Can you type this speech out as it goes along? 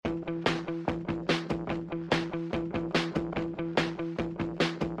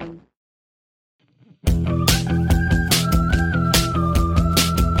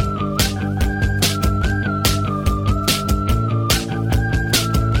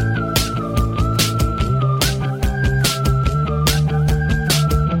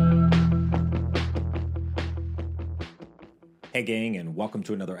Hey, gang, and welcome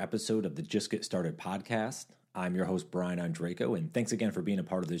to another episode of the Just Get Started podcast. I'm your host, Brian Ondrako, and thanks again for being a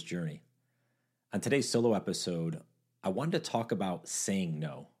part of this journey. On today's solo episode, I wanted to talk about saying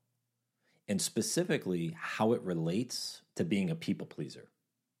no, and specifically how it relates to being a people pleaser.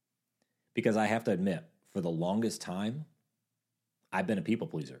 Because I have to admit, for the longest time, I've been a people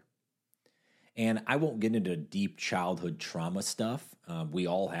pleaser. And I won't get into deep childhood trauma stuff. We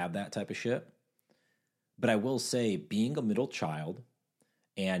all have that type of shit. But I will say, being a middle child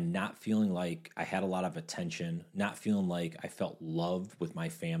and not feeling like I had a lot of attention, not feeling like I felt loved with my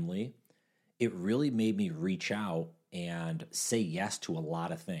family, it really made me reach out and say yes to a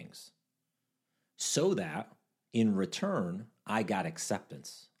lot of things. So that, in return, I got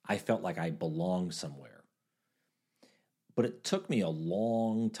acceptance. I felt like I belonged somewhere. But it took me a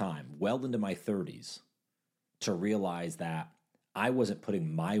long time, well into my 30s, to realize that I wasn't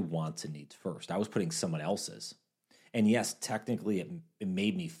putting my wants and needs first. I was putting someone else's. And yes, technically it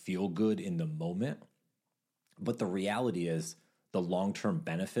made me feel good in the moment. But the reality is the long-term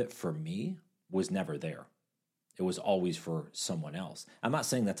benefit for me was never there. It was always for someone else. I'm not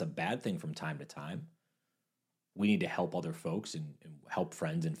saying that's a bad thing from time to time. We need to help other folks and help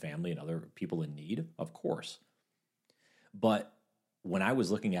friends and family and other people in need, of course. But when I was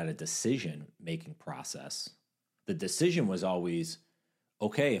looking at a decision-making process, the decision was always,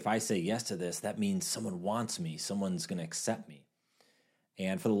 okay, if I say yes to this, that means someone wants me, someone's going to accept me.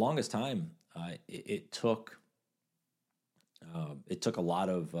 And for the longest time, it took a lot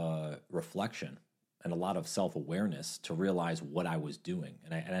of reflection and a lot of self-awareness to realize what I was doing.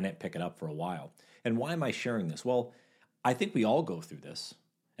 And I didn't pick it up for a while. And why am I sharing this? Well, I think we all go through this.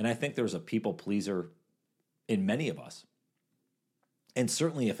 And I think there's a people pleaser in many of us. And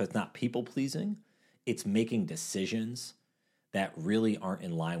certainly if it's not people pleasing, it's making decisions that really aren't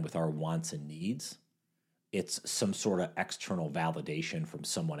in line with our wants and needs. It's some sort of external validation from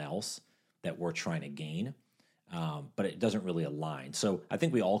someone else that we're trying to gain, but it doesn't really align. So I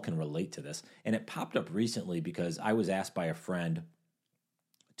think we all can relate to this. And it popped up recently because I was asked by a friend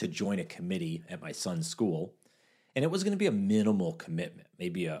to join a committee at my son's school, and it was going to be a minimal commitment,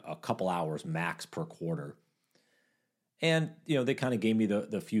 maybe a couple hours max per quarter. And, they kind of gave me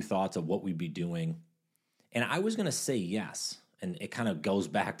the few thoughts of what we'd be doing. And I was going to say yes. And it kind of goes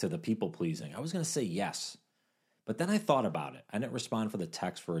back to the people pleasing. I was going to say yes. But then I thought about it. I didn't respond for the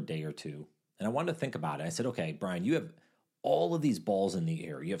text for a day or two. And I wanted to think about it. I said, okay, Brian, you have all of these balls in the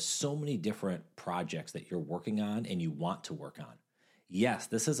air. You have so many different projects that you're working on and you want to work on. Yes,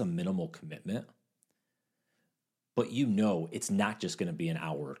 this is a minimal commitment. But it's not just going to be an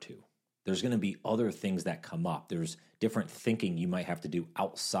hour or two. There's going to be other things that come up. There's different thinking you might have to do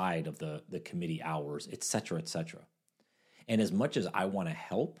outside of the committee hours, et cetera, et cetera. And as much as I want to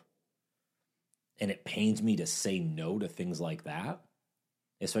help, and it pains me to say no to things like that,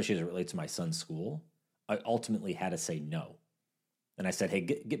 especially as it relates to my son's school, I ultimately had to say no. And I said, hey,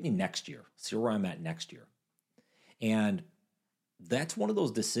 get me next year. See where I'm at next year. And that's one of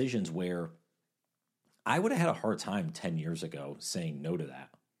those decisions where I would have had a hard time 10 years ago saying no to that.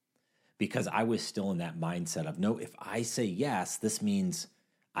 Because I was still in that mindset of, no, if I say yes, this means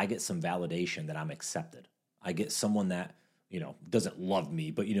I get some validation that I'm accepted. I get someone that, doesn't love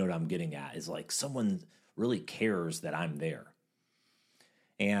me, but you know what I'm getting at is like someone really cares that I'm there.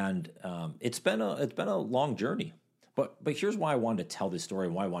 And it's been a long journey. But here's why I wanted to tell this story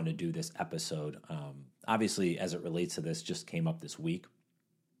and why I wanted to do this episode. Obviously, as it relates to this, just came up this week.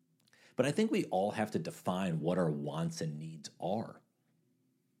 But I think we all have to define what our wants and needs are.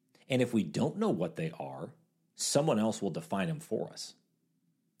 And if we don't know what they are, someone else will define them for us.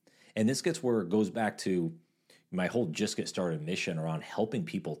 And this gets where it goes back to my whole Just Get Started mission around helping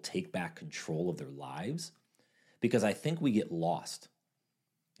people take back control of their lives, because I think we get lost.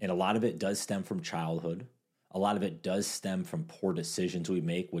 And a lot of it does stem from childhood. A lot of it does stem from poor decisions we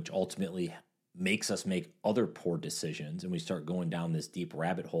make, which ultimately makes us make other poor decisions. And we start going down this deep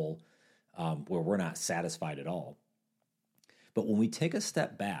rabbit hole where we're not satisfied at all. But when we take a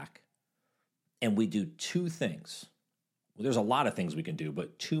step back and we do two things, well, there's a lot of things we can do,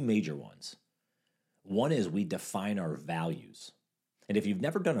 but two major ones. One is we define our values. And if you've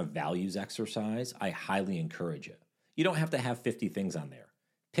never done a values exercise, I highly encourage it. You don't have to have 50 things on there.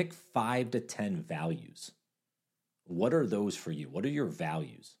 Pick 5 to 10 values. What are those for you? What are your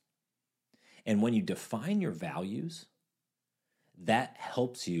values? And when you define your values, that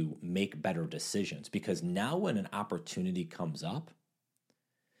helps you make better decisions, because now when an opportunity comes up,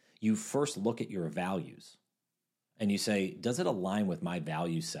 you first look at your values and you say, does it align with my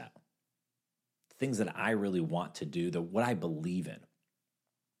value set? Things that I really want to do, what I believe in.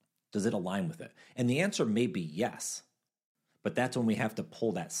 Does it align with it? And the answer may be yes. But that's when we have to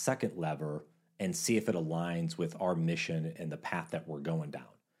pull that second lever and see if it aligns with our mission and the path that we're going down.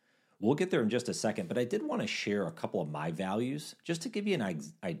 We'll get there in just a second, but I did want to share a couple of my values just to give you an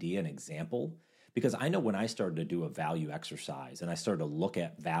idea, an example, because I know when I started to do a value exercise and I started to look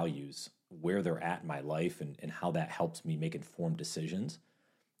at values, where they're at in my life and how that helps me make informed decisions,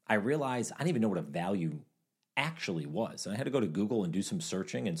 I realized I didn't even know what a value actually was. And I had to go to Google and do some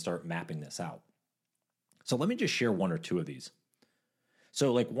searching and start mapping this out. So let me just share one or two of these.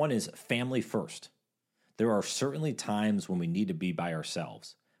 So like one is family first. There are certainly times when we need to be by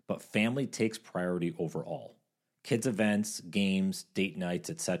ourselves, but family takes priority over all. Kids' events, games, date nights,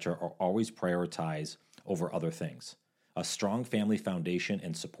 etc. are always prioritized over other things. A strong family foundation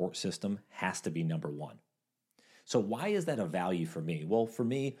and support system has to be number one. So why is that a value for me? Well, for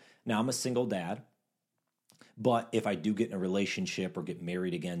me, now I'm a single dad, but if I do get in a relationship or get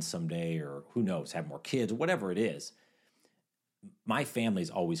married again someday, or who knows, have more kids, whatever it is, my family is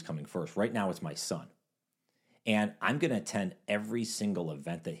always coming first. Right now, it's my son. And I'm going to attend every single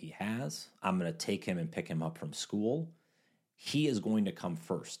event that he has. I'm going to take him and pick him up from school. He is going to come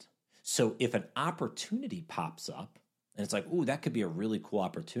first. So if an opportunity pops up, and it's like, ooh, that could be a really cool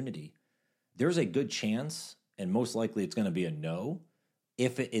opportunity, there's a good chance, and most likely it's going to be a no,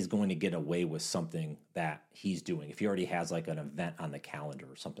 if it is going to get away with something that he's doing, if he already has like an event on the calendar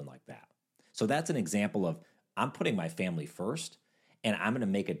or something like that. So that's an example of I'm putting my family first, and I'm going to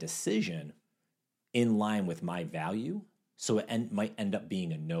make a decision in line with my value, so it might end up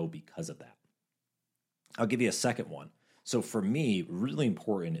being a no because of that. I'll give you a second one. So for me, really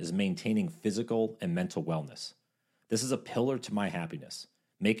important is maintaining physical and mental wellness. This is a pillar to my happiness.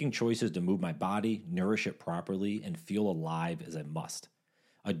 Making choices to move my body, nourish it properly, and feel alive is a must.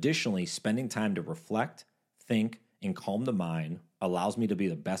 Additionally, spending time to reflect, think, and calm the mind allows me to be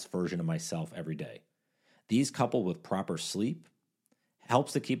the best version of myself every day. These, coupled with proper sleep,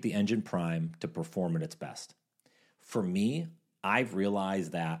 helps to keep the engine primed to perform at its best. For me, I've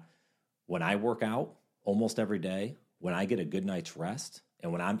realized that when I work out almost every day, when I get a good night's rest,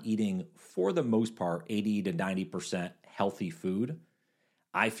 and when I'm eating, for the most part, 80 to 90% healthy food,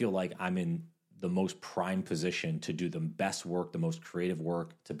 I feel like I'm in the most prime position to do the best work, the most creative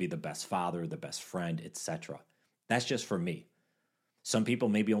work, to be the best father, the best friend, etc. That's just for me. Some people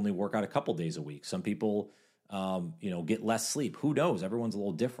maybe only work out a couple days a week. Some people get less sleep. Who knows? Everyone's a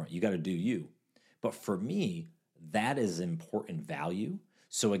little different. You got to do you. But for me, that is important value.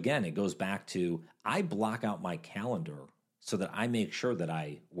 So again, it goes back to I block out my calendar so that I make sure that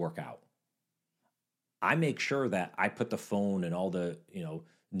I work out. I make sure that I put the phone and all the,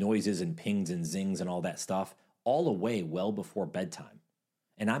 noises and pings and zings and all that stuff all away well before bedtime.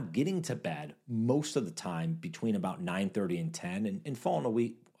 And I'm getting to bed most of the time between about 9:30 and 10 and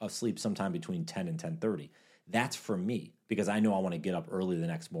falling asleep sometime between 10 and 10:30. That's for me because I know I want to get up early the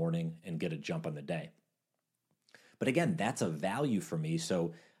next morning and get a jump on the day. But again, that's a value for me.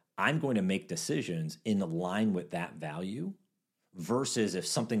 So I'm going to make decisions in line with that value versus if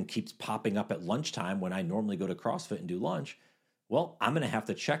something keeps popping up at lunchtime when I normally go to CrossFit and do lunch, well, I'm going to have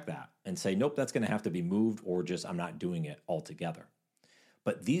to check that and say, nope, that's going to have to be moved or just I'm not doing it altogether.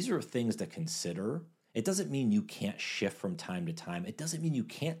 But these are things to consider. It doesn't mean you can't shift from time to time. It doesn't mean you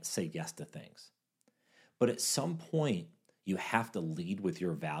can't say yes to things. But at some point, you have to lead with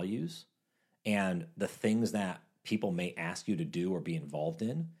your values and the things that people may ask you to do or be involved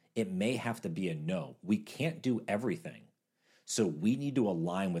in. It may have to be a no. We can't do everything. So we need to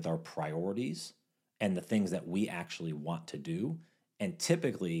align with our priorities and the things that we actually want to do. And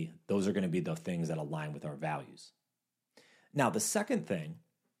typically, those are going to be the things that align with our values. Now, the second thing,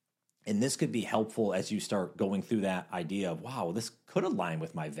 and this could be helpful as you start going through that idea of, wow, this could align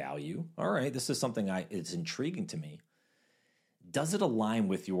with my value. All right, this is something it's intriguing to me. Does it align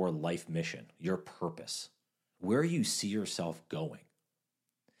with your life mission, your purpose, where you see yourself going?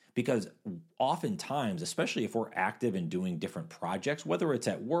 Because oftentimes, especially if we're active in doing different projects, whether it's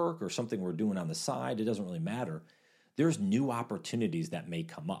at work or something we're doing on the side, it doesn't really matter. There's new opportunities that may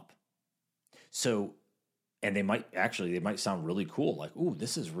come up. So, and they might sound really cool. Like, ooh,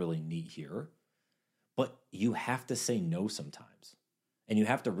 this is really neat here. But you have to say no sometimes. And you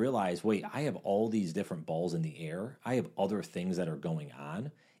have to realize, wait, I have all these different balls in the air. I have other things that are going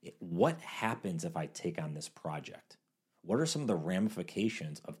on. What happens if I take on this project? What are some of the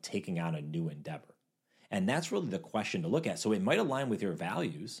ramifications of taking on a new endeavor? And that's really the question to look at. So it might align with your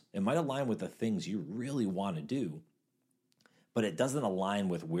values. It might align with the things you really want to do, but it doesn't align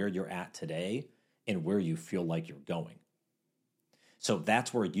with where you're at today and where you feel like you're going. So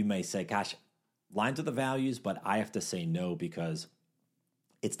that's where you may say, gosh, lines with the values, but I have to say no because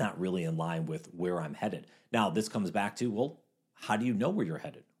it's not really in line with where I'm headed. Now, this comes back to, well, how do you know where you're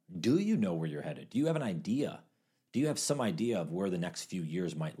headed? Do you know where you're headed? Do you have an idea? Do you have some idea of where the next few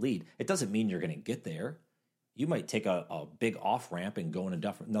years might lead? It doesn't mean you're going to get there. You might take a big off ramp and go in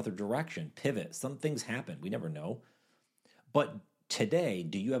another direction, pivot. Some things happen. We never know. But today,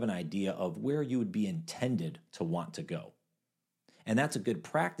 do you have an idea of where you would be intended to want to go? And that's a good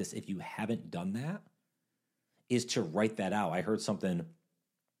practice if you haven't done that, is to write that out. I heard something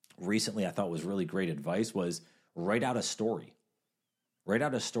recently I thought was really great advice was write out a story. Write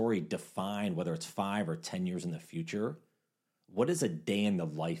out a story, define whether it's 5 or 10 years in the future. What does a day in the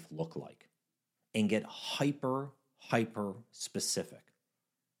life look like? And get hyper specific.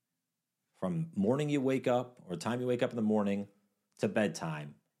 From morning you wake up or time you wake up in the morning to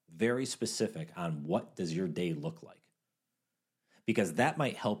bedtime, very specific on what does your day look like. Because that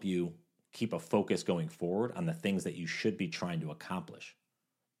might help you keep a focus going forward on the things that you should be trying to accomplish.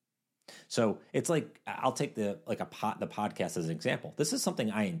 So it's like, I'll take the podcast as an example. This is something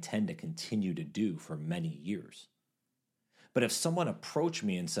I intend to continue to do for many years. But if someone approached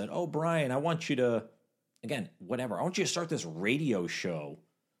me and said, oh, Brian, I want you to, again, whatever, I want you to start this radio show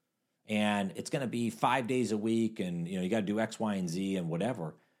and it's going to be 5 days a week and, you got to do X, Y, and Z and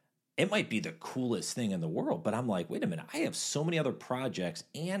whatever. It might be the coolest thing in the world, but I'm like, wait a minute, I have so many other projects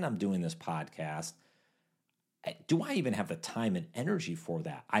and I'm doing this podcast. Do I even have the time and energy for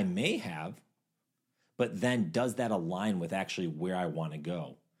that? I may have, but then does that align with actually where I want to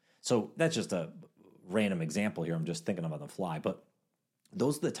go? So that's just a random example here. I'm just thinking about the fly, but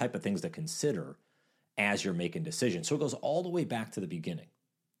those are the type of things to consider as you're making decisions. So it goes all the way back to the beginning.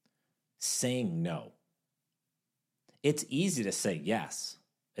 Saying no. It's easy to say yes,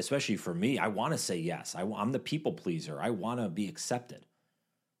 especially for me. I want to say yes. I'm the people pleaser. I want to be accepted.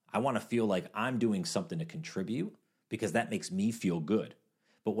 I want to feel like I'm doing something to contribute because that makes me feel good.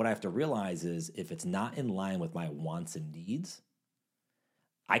 But what I have to realize is if it's not in line with my wants and needs,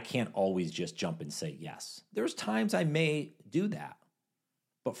 I can't always just jump and say yes. There's times I may do that.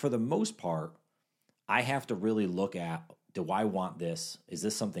 But for the most part, I have to really look at, do I want this? Is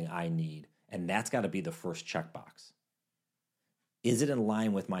this something I need? And that's got to be the first checkbox. Is it in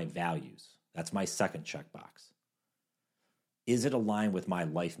line with my values? That's my second checkbox. Is it aligned with my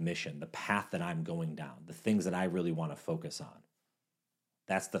life mission, the path that I'm going down, the things that I really want to focus on?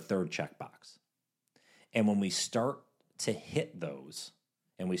 That's the third checkbox. And when we start to hit those,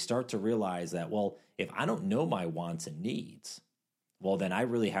 and we start to realize that, well, if I don't know my wants and needs, well, then I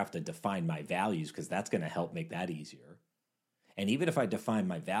really have to define my values because that's going to help make that easier. And even if I define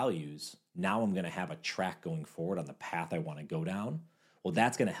my values, now I'm going to have a track going forward on the path I want to go down. Well,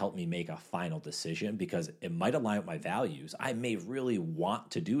 that's going to help me make a final decision because it might align with my values. I may really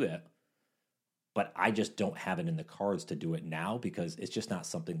want to do it, but I just don't have it in the cards to do it now because it's just not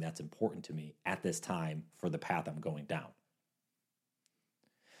something that's important to me at this time for the path I'm going down.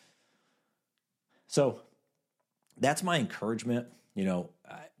 So that's my encouragement.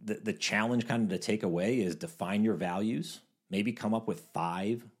 The challenge kind of to take away is define your values, maybe come up with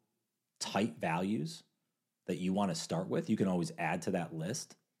 5 tight values that you want to start with. You can always add to that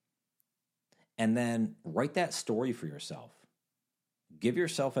list. And then write that story for yourself. Give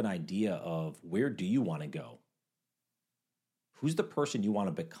yourself an idea of where do you want to go? Who's the person you want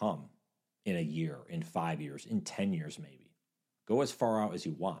to become in a year, in 5 years, in 10 years maybe? Go as far out as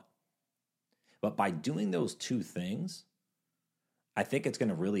you want. But by doing those 2 things, I think it's going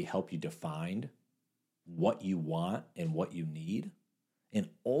to really help you define what you want and what you need. And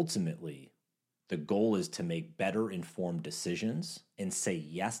ultimately, the goal is to make better informed decisions and say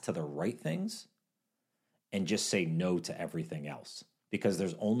yes to the right things and just say no to everything else. Because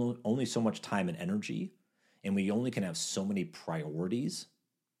there's only so much time and energy, and we only can have so many priorities.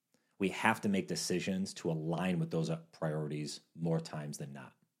 We have to make decisions to align with those priorities more times than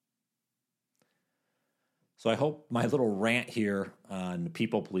not. So I hope my little rant here on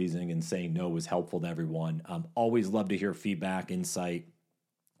people pleasing and saying no was helpful to everyone. Always love to hear feedback, insight.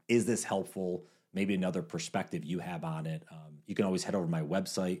 Is this helpful? Maybe another perspective you have on it. You can always head over to my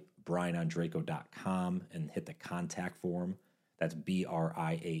website, brianondrako.com, and hit the contact form. That's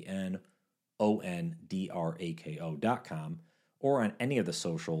BrianOndrako.com, or on any of the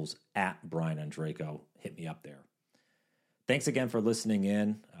socials at BrianOndrako. Hit me up there. Thanks again for listening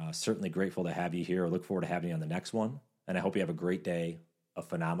in. Certainly grateful to have you here. I look forward to having you on the next one. And I hope you have a great day, a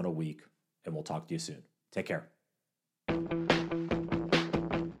phenomenal week, and we'll talk to you soon. Take care.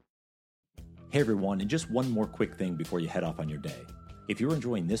 Hey everyone, and just one more quick thing before you head off on your day. If you're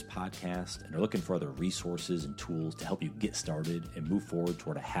enjoying this podcast and are looking for other resources and tools to help you get started and move forward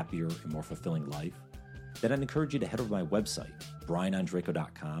toward a happier and more fulfilling life, then I'd encourage you to head over to my website,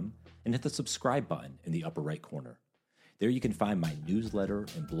 BrianOndrako.com, and hit the subscribe button in the upper right corner. There you can find my newsletter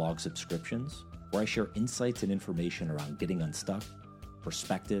and blog subscriptions, where I share insights and information around getting unstuck,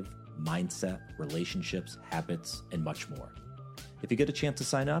 perspective, mindset, relationships, habits, and much more. If you get a chance to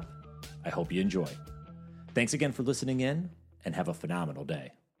sign up, I hope you enjoy. Thanks again for listening in, and have a phenomenal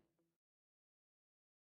day.